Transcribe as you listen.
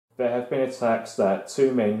there have been attacks that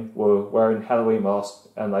two men were wearing Halloween masks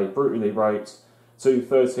and they brutally raped two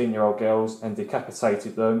 13-year-old girls and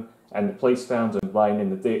decapitated them, and the police found them laying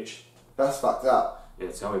in the ditch. That's fucked up.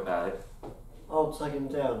 Yeah, tell me about it. I'll take him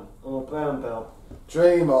down. I'm a brown belt.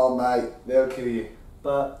 Dream on, mate. They'll kill you.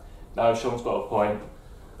 But... No, Sean's got a point.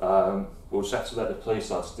 We'll just have to let the police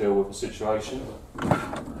deal with the situation.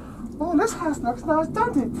 Oh, this house looks nice,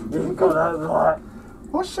 doesn't it? You've got that right.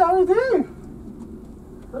 What shall we do?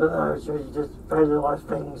 I don't know, should we just realise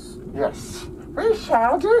things? Yes, we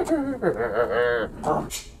shall do. Oh.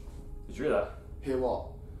 Did you hear that? Hear what?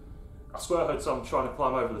 I swear I heard someone trying to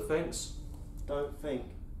climb over the fence. Don't think.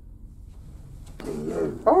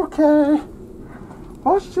 Okay.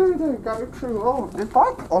 What should we do? Go through the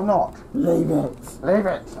bike or not? Leave it. Leave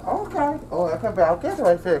it. Okay. Oh, that can be our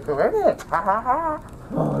getaway vehicle, isn't it? Ha ha ha.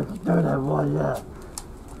 Oh, you don't have one yet.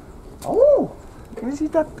 Oh, can you see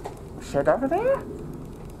that shed over there?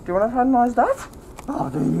 Do you want to analyse that? Oh,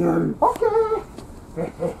 do you? Okay.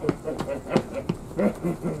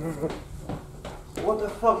 What the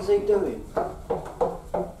fuck is he doing?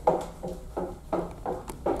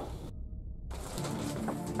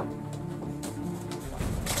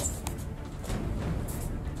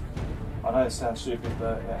 I know it sounds stupid,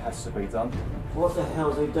 but it has to be done. What the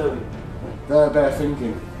hell's he doing? They're bare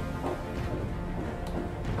thinking.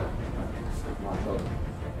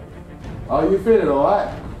 Are you feeling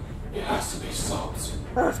alright? It has to be stopped.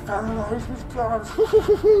 Let's analyse this plan.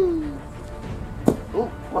 Oh,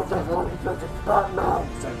 what the hell is that? It's Batman.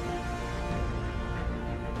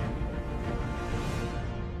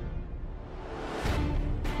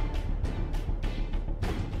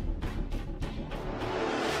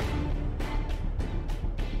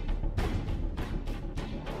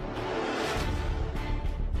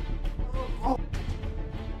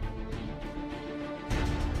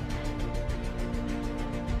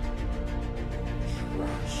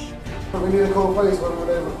 We need to call the police when we're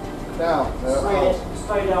there now.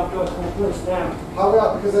 Stay down, go call the police now. Hurry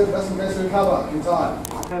up, because that's in case we cover in time.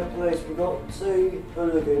 Okay, police, we've got two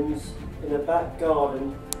hooligans in the back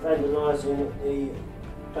garden vandalising the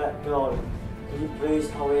back garden. Can you please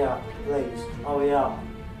hurry up? Please, hurry up.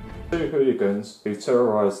 Two hooligans who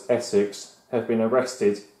terrorised Essex have been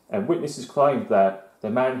arrested, and witnesses claimed that the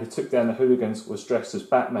man who took down the hooligans was dressed as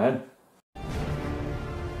Batman.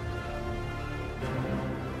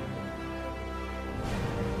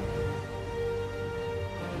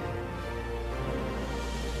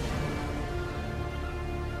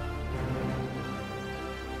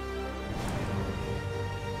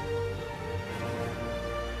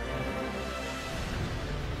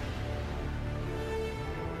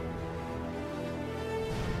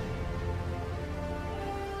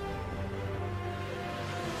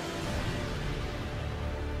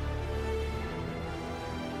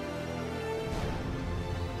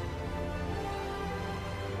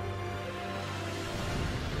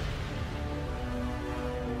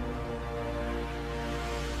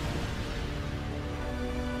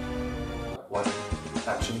 What?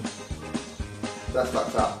 Action. That's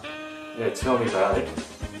fucked up. Yeah, tell me about it.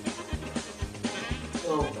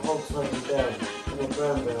 Oh, I'll take him down. I'm a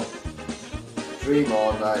brown belt. Dream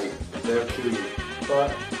on, mate. They'll kill you.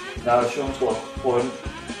 But... No, Sean's got a point.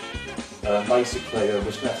 Basically, we're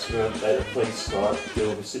just going to have to let the police deal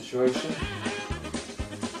with the situation.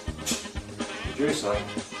 What did you say?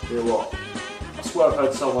 Hear what? I swear I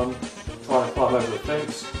heard someone trying to climb over the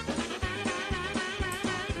fence.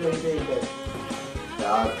 Leave it.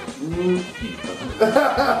 And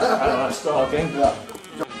I start again.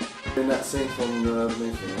 In that scene from the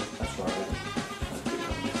movie, yeah? That's right.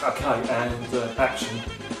 Okay, and action.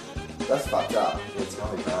 That's fucked up. Yeah, tell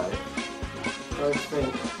me about it. Don't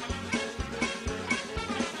think.